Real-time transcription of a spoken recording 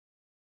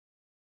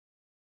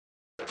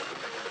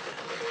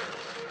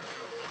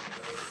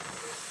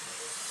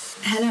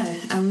Hello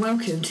and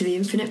welcome to the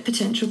Infinite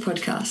Potential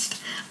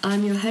Podcast.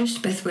 I'm your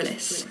host, Beth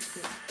Willis.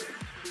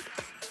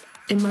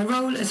 In my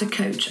role as a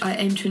coach, I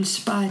aim to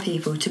inspire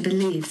people to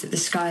believe that the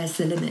sky is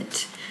the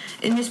limit.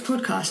 In this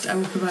podcast, I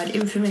will provide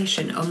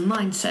information on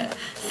mindset,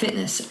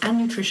 fitness and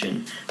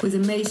nutrition with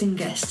amazing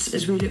guests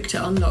as we look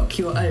to unlock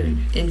your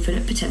own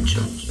infinite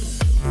potential.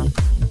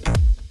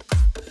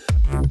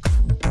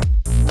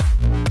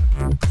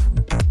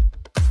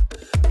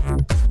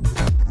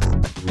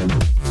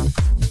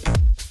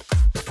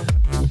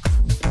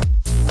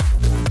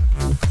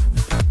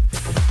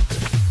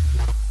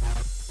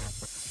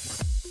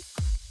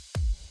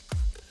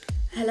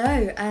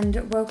 Hello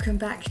and welcome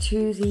back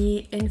to the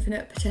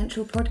Infinite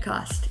Potential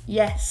Podcast.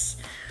 Yes,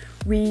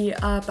 we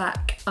are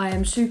back. I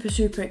am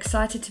super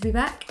excited to be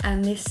back,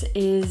 and this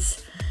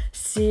is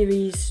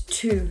series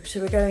 2.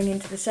 So we're going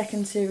into the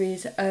second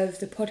series of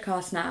the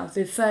podcast now.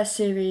 The first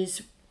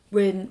series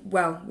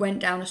went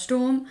down a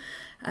storm,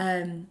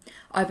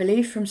 I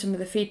believe, from some of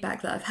the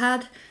feedback that I've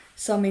had.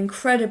 Some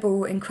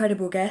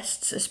incredible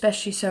guests,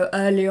 especially so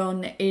early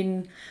on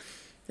in,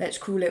 let's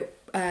call it,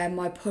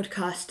 my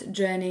podcast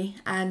journey,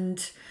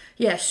 and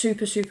yeah,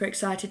 super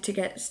excited to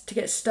get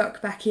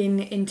stuck back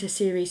into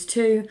series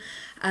 2.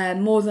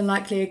 More than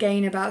likely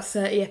again about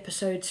 30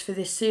 episodes for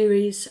this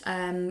series,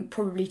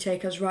 probably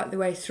take us right the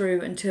way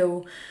through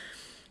until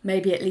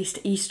maybe at least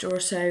Easter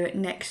or so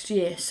next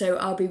year. So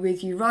I'll be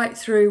with you right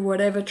through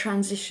whatever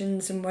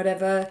transitions and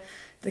whatever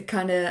the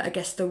kind of, I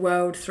guess, the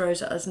world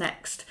throws at us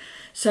next.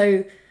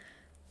 So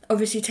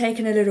obviously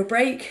taking a little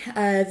break.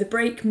 The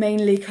break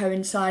mainly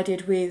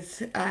coincided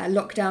with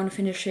lockdown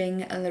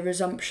finishing and the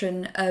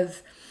resumption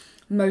of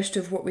most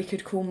of what we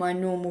could call my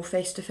normal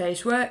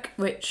face-to-face work,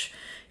 which,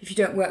 if you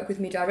don't work with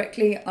me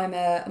directly, I'm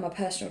a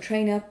personal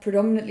trainer,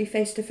 predominantly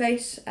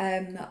face-to-face.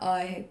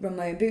 I run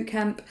my own boot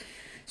camp,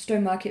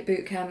 Stone Market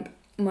Boot Camp,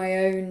 my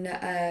own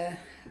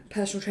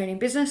personal training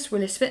business,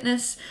 Willis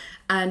Fitness,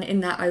 and in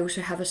that I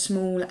also have a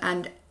small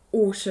and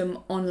awesome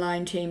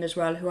online team as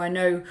well, who I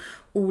know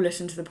all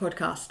listen to the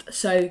podcast.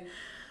 So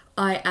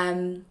I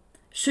am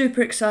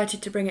super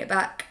excited to bring it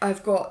back.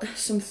 I've got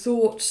some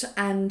thoughts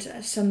and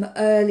some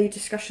early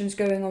discussions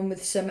going on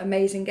with some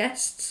amazing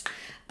guests.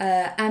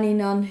 Annie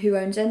Nunn, who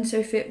owns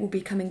EnsoFit, will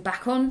be coming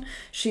back on.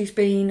 She's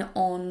been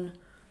on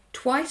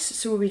twice,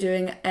 so we'll be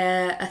doing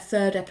a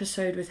third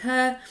episode with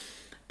her,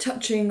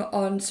 touching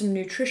on some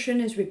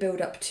nutrition as we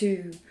build up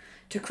to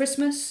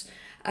Christmas.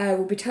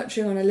 We'll be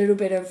touching on a little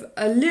bit of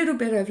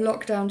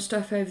lockdown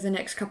stuff over the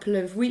next couple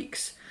of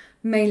weeks,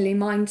 mainly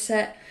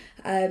mindset,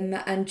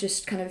 and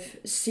just kind of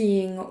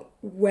seeing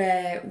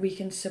where we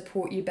can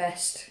support you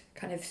best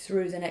kind of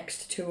through the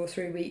next 2 or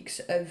 3 weeks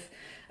of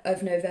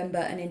November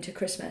and into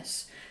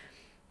Christmas.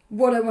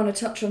 What I want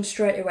to touch on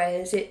straight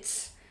away is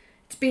it's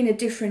been a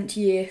different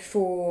year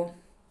for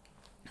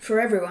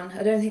everyone.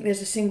 I don't think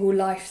there's a single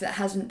life that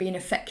hasn't been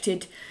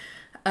affected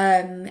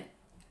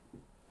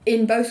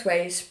in both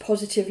ways,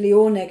 positively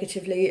or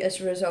negatively,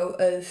 as a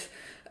result of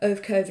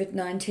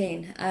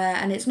COVID-19.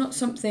 And it's not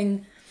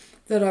something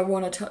that I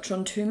want to touch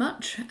on too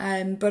much,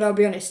 but I'll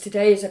be honest,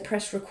 today is a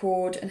press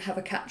record and have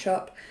a catch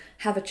up,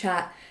 have a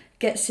chat,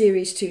 get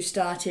series 2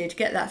 started,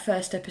 get that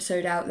first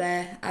episode out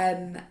there,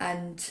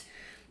 and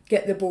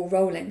get the ball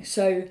rolling.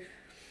 So,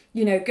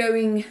 you know,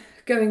 going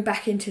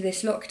back into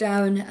this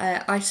lockdown,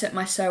 I set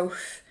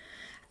myself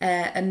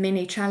a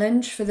mini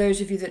challenge. For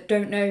those of you that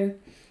don't know,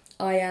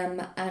 I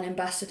am an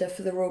ambassador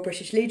for the Royal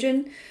British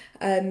Legion.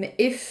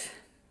 If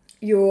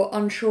you're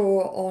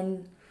unsure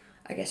on,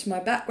 I guess, my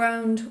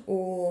background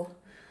or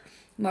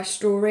my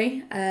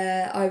story,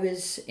 I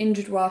was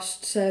injured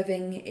whilst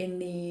serving in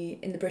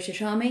the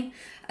British Army,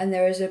 and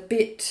there is a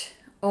bit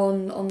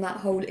on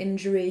that whole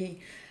injury,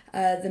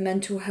 the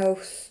mental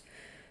health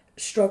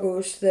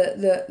struggles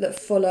that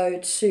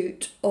followed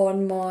suit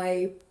on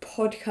my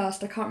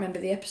podcast. I can't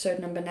remember the episode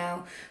number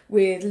now,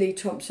 with Lee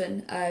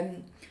Thompson.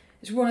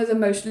 It's one of the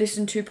most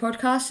listened to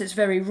podcasts. It's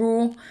very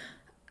raw,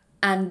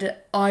 and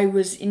I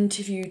was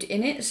interviewed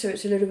in it, so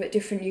it's a little bit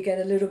different. You get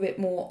a little bit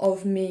more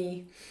of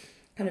me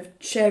kind of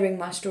sharing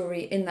my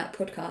story in that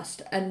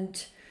podcast.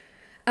 And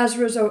as a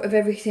result of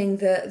everything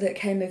that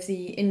came of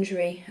the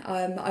injury,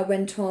 I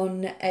went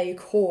on a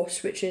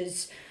course which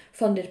is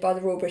funded by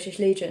the Royal British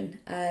Legion.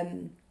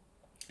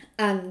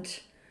 And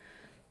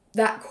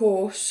that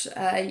course,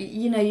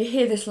 you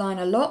hear this line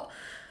a lot,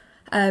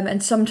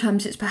 and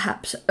sometimes it's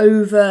perhaps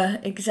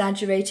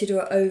over-exaggerated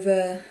or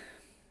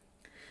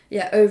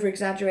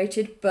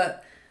over-exaggerated,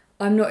 but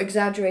I'm not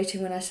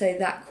exaggerating when I say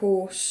that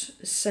course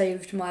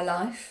saved my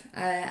life,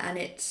 and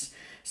it's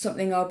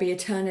something I'll be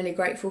eternally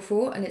grateful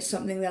for, and it's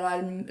something that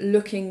I'm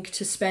looking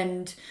to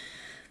spend,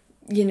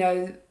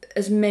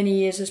 as many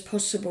years as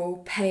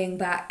possible paying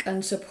back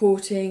and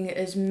supporting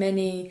as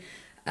many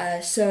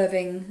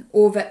serving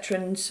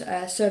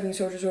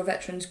soldiers or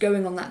veterans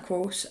going on that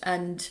course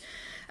and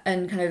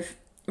kind of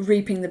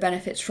reaping the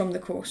benefits from the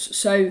course.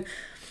 So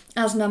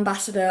as an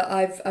ambassador,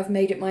 I've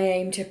made it my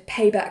aim to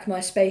pay back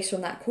my space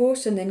on that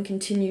course and then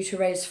continue to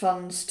raise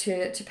funds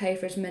to pay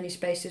for as many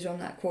spaces on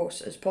that course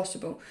as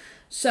possible.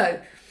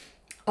 So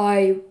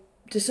I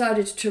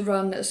decided to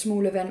run a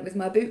small event with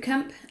my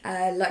bootcamp.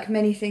 Like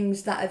many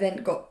things, that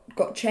event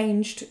got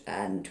changed,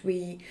 and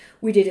we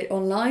did it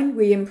online.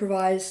 We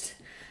improvised,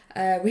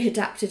 we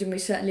adapted, and we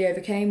certainly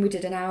overcame. We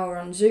did an hour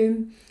on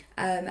Zoom,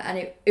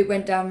 and it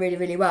went down really,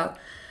 really well.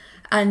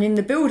 And in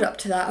the build up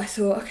to that, I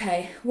thought,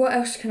 okay, what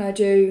else can I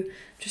do?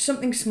 Just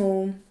something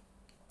small,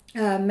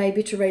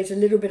 maybe to raise a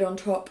little bit on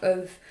top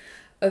of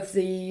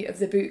the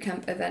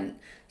bootcamp event.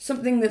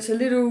 Something that's a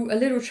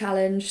little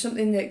challenge,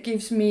 something that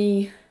gives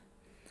me,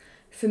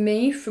 for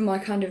my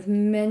kind of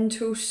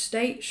mental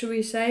state, shall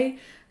we say,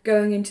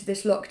 going into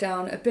this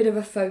lockdown, a bit of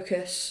a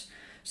focus,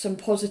 some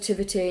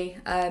positivity,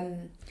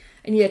 and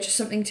yeah, just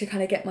something to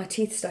kind of get my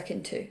teeth stuck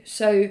into.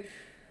 So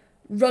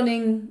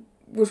running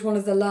was one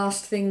of the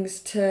last things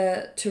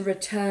to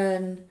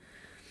return,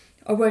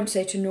 I won't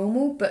say to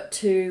normal, but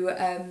to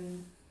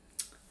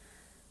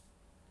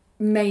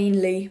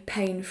mainly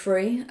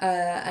pain-free,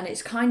 and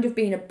it's kind of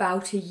been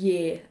about a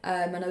year,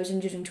 and I was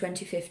injured in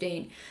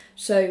 2015,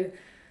 so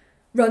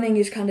running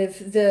is kind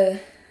of the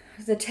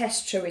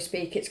test, shall we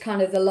speak. It's kind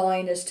of the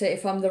line as to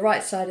if I'm the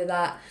right side of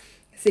that,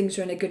 things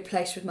are in a good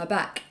place with my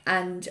back.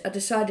 And I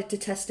decided to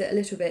test it a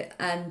little bit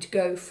and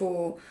go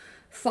for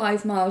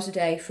 5 miles a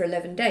day for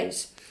 11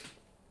 days.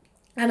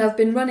 And I've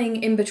been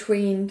running in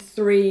between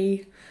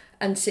 3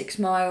 and 6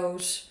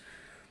 miles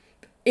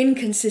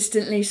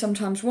inconsistently,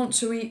 sometimes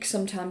once a week,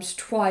 sometimes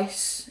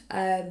twice,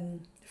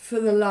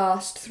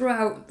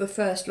 throughout the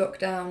first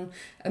lockdown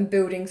and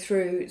building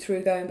through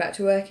going back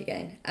to work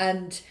again.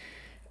 And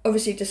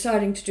obviously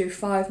deciding to do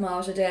 5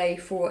 miles a day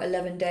for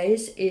 11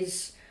 days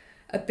is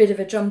a bit of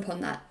a jump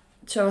on that.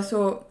 So I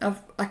thought,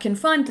 I can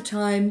find the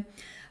time,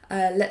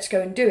 let's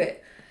go and do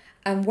it.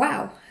 And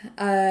wow,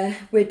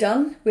 we're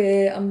done.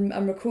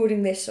 I'm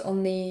recording this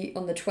on the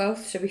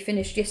 12th, so we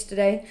finished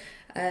yesterday,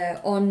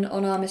 on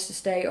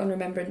Armistice Day, on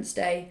Remembrance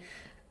Day,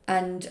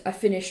 and I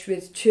finished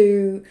with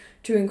two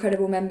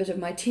incredible members of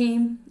my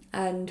team,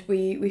 and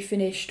we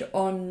finished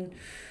on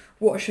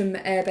Watsham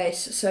Air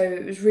Base, so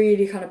it was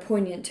really kind of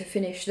poignant to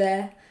finish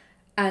there,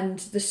 and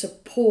the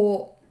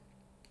support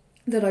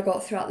that I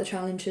got throughout the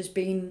challenge has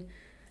been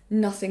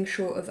nothing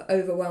short of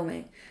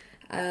overwhelming.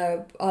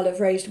 I'll have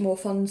raised more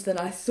funds than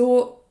I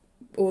thought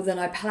or than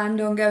I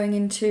planned on going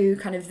into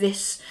kind of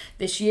this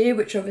year,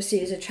 which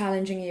obviously is a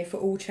challenging year for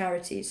all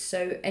charities.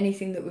 So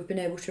anything that we've been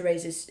able to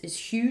raise is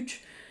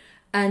huge.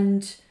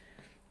 And,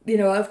 you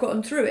know, I've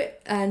gotten through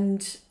it.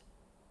 And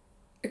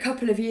a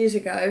couple of years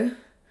ago,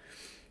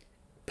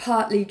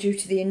 partly due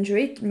to the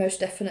injury, most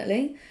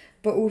definitely,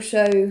 but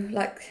also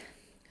like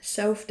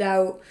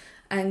self-doubt,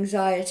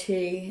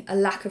 anxiety, a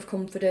lack of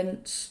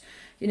confidence,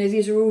 you know,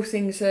 these are all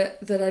things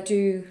that I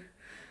do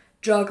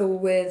juggle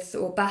with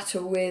or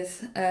battle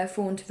with,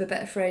 for want of a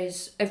better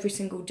phrase, every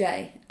single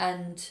day.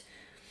 And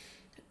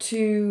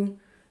to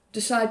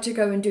decide to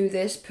go and do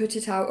this, put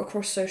it out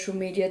across social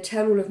media,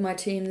 tell all of my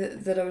team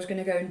that I was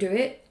going to go and do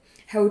it,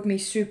 held me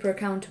super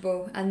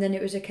accountable. And then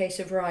it was a case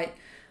of, right,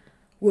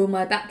 will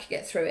my back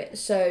get through it?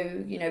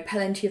 So, you know,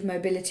 plenty of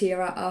mobility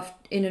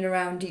in and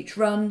around each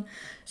run,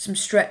 some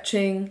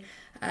stretching,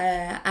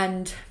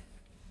 and,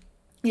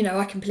 you know,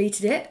 I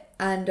completed it,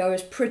 and I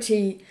was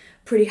pretty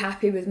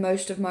happy with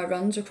most of my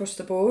runs across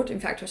the board. In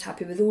fact, I was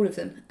happy with all of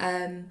them.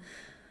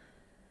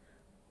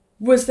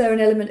 Was there an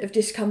element of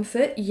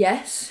discomfort?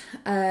 Yes.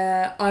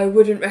 I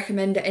wouldn't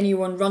recommend that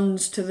anyone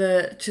runs to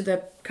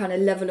the kind of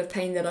level of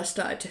pain that I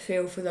started to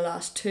feel for the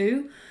last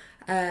two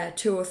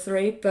or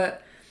three,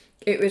 but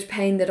it was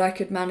pain that I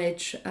could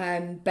manage,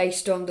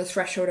 based on the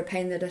threshold of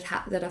pain that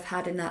I've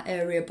had in that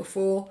area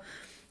before.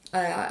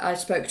 I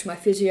spoke to my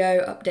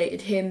physio,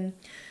 updated him,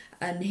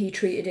 and he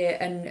treated it,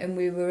 and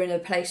we were in a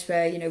place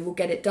where, you know, we'll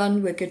get it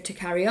done, we're good to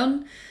carry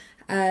on.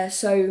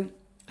 So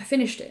I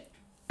finished it.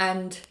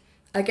 And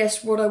I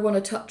guess what I want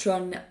to touch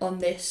on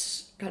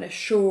this kind of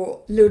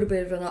short, little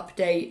bit of an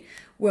update,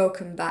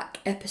 welcome back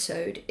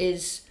episode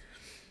is,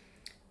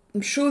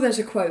 I'm sure there's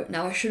a quote.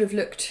 Now, I should have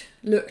looked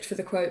for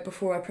the quote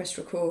before I pressed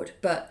record,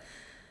 but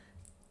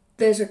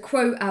there's a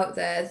quote out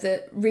there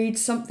that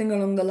reads something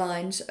along the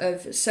lines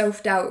of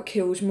self-doubt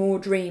kills more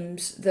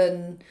dreams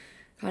than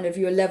kind of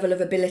your level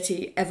of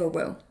ability ever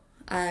will.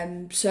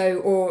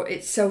 Or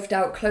it's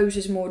self-doubt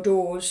closes more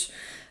doors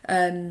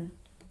than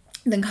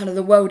kind of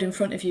the world in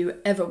front of you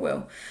ever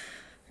will.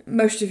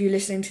 Most of you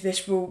listening to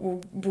this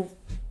will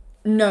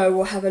know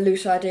or have a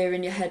loose idea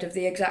in your head of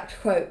the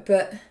exact quote,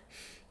 but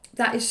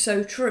that is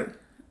so true.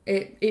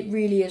 It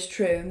really is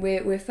true, and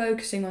we're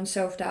focusing on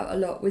self-doubt a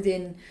lot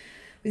within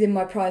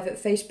my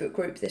private Facebook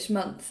group this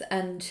month.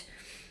 And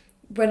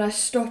when I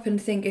stop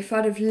and think, if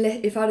I'd have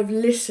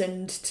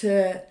listened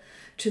to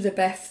the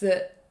Beth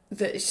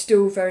that is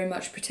still very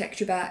much protect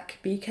your back,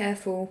 be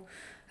careful,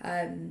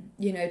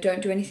 you know,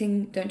 don't do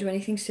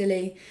anything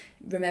silly,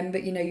 remember,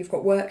 you know, you've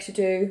got work to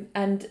do,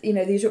 and, you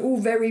know, these are all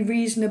very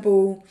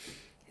reasonable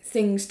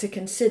things to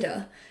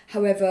consider.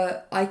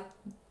 However, I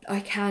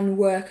can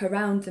work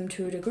around them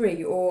to a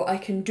degree, or I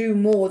can do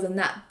more than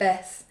that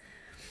Beth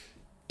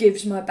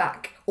gives my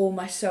back or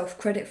myself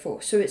credit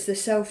for. So it's the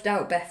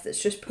self-doubt Beth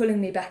that's just pulling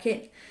me back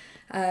in.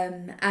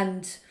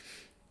 And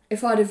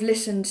if I'd have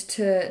listened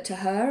to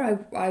her,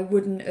 I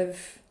wouldn't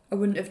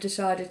have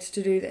decided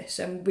to do this,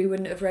 and we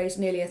wouldn't have raised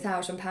nearly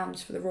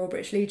 £1,000 for the Royal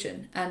British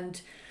Legion.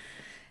 And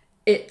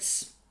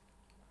it's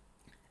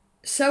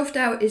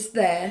self-doubt is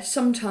there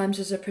sometimes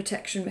as a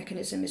protection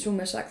mechanism. It's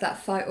almost like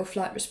that fight or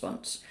flight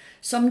response.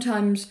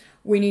 Sometimes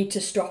we need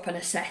to stop and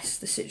assess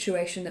the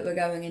situation that we're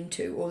going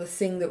into, or the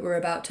thing that we're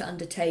about to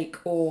undertake,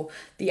 or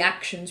the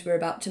actions we're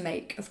about to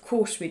make. Of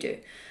course we do.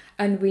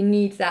 And we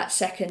need that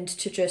second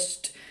to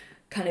just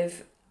kind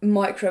of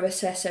micro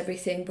assess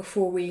everything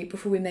before we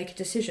make a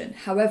decision.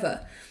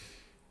 However,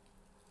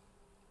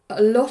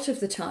 a lot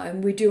of the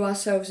time we do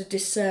ourselves a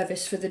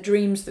disservice for the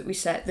dreams that we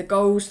set, the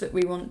goals that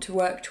we want to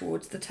work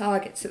towards, the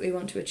targets that we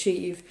want to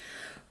achieve,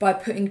 by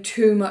putting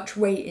too much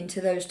weight into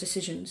those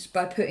decisions,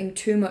 by putting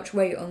too much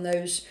weight on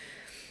those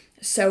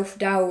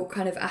self-doubt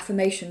kind of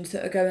affirmations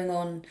that are going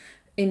on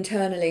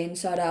internally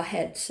inside our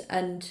heads.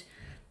 And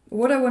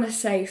what I want to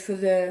say for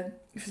the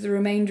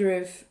remainder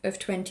of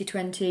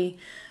 2020,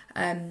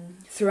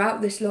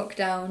 throughout this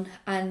lockdown,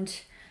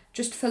 and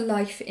just for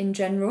life in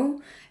general,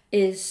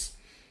 is,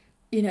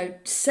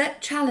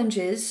 set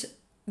challenges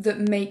that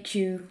make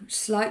you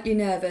slightly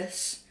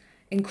nervous,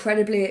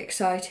 incredibly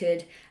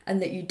excited,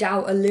 and that you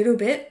doubt a little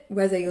bit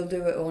whether you'll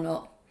do it or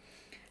not.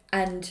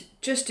 And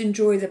just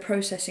enjoy the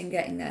process in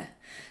getting there.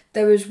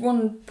 There was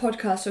one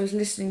podcast I was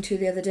listening to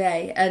the other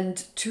day,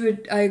 and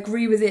I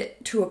agree with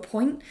it to a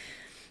point.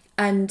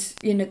 And,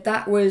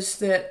 that was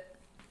that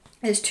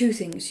there's two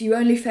things. You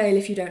only fail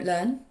if you don't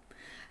learn,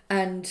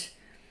 and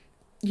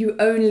you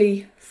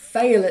only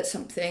fail at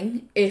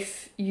something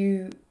if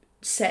you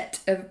set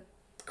a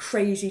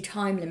crazy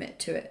time limit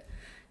to it.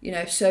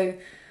 So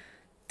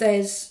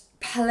there's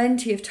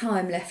plenty of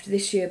time left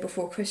this year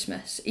before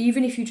Christmas.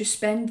 Even if you just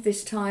spend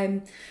this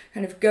time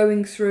kind of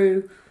going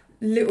through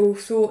little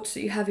thoughts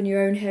that you have in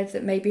your own head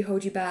that maybe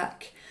hold you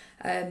back,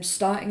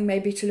 starting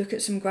maybe to look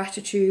at some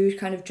gratitude,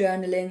 kind of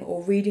journaling,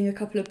 or reading a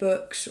couple of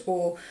books,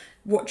 or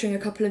watching a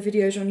couple of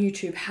videos on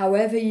YouTube,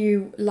 however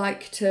you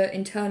like to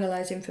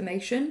internalize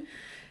information.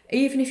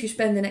 Even if you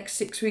spend the next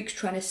 6 weeks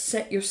trying to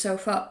set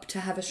yourself up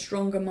to have a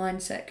stronger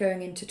mindset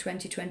going into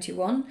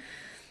 2021,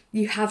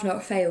 you have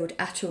not failed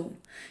at all.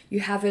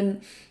 You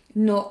haven't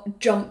not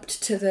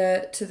jumped to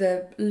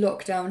the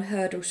lockdown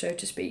hurdle, so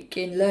to speak,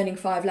 in learning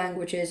 5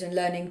 languages and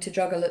learning to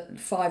juggle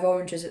 5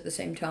 oranges at the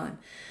same time.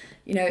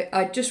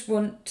 I just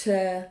want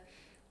to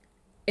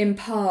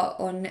impart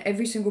on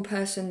every single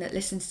person that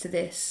listens to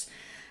this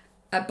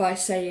by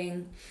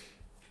saying,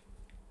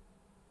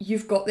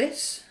 you've got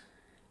this.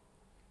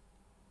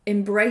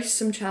 Embrace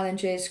some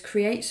challenges,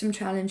 create some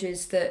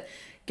challenges that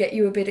get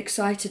you a bit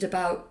excited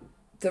about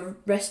the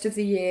rest of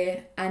the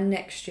year and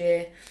next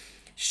year.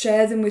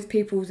 Share them with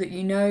people that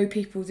you know,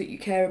 people that you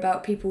care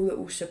about, people that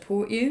will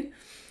support you.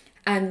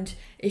 And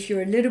if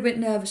you're a little bit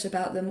nervous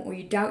about them, or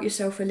you doubt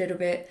yourself a little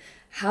bit,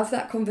 have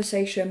that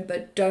conversation,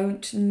 but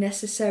don't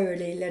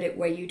necessarily let it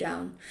weigh you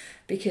down.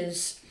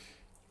 Because,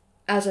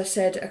 as I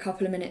said a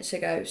couple of minutes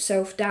ago,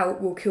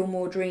 self-doubt will kill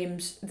more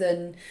dreams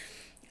than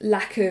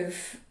lack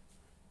of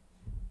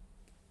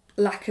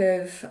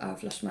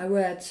I've lost my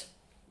words.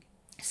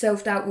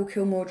 Self-doubt will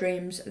kill more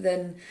dreams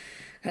than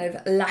kind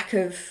of lack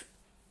of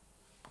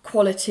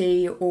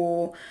quality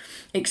or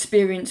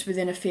experience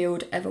within a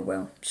field ever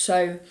will.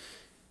 So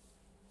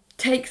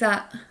take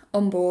that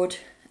on board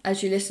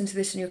as you listen to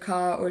this in your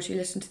car, or as you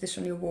listen to this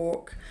on your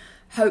walk.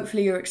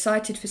 Hopefully you're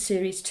excited for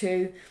Series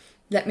 2.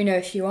 Let me know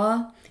if you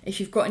are. If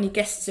you've got any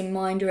guests in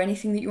mind or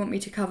anything that you want me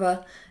to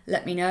cover,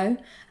 let me know.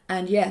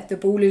 And yeah, the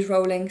ball is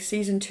rolling.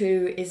 Season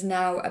 2 is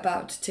now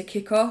about to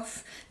kick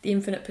off. The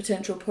Infinite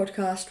Potential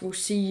podcast will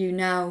see you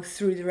now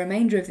through the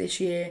remainder of this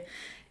year,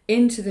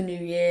 into the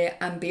new year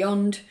and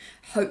beyond,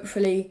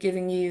 hopefully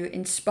giving you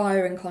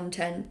inspiring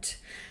content.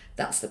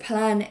 That's the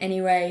plan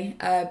anyway.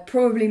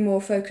 Probably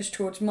more focused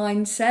towards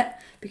mindset,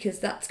 because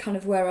that's kind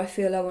of where I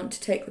feel I want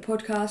to take the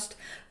podcast,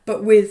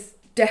 but with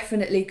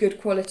definitely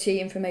good quality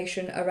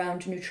information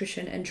around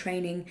nutrition and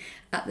training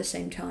at the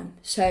same time.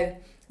 So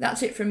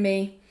that's it from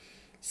me.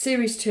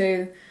 Series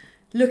 2,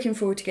 looking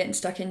forward to getting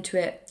stuck into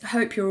it.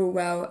 Hope you're all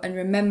well, and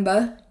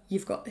remember,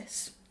 you've got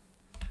this.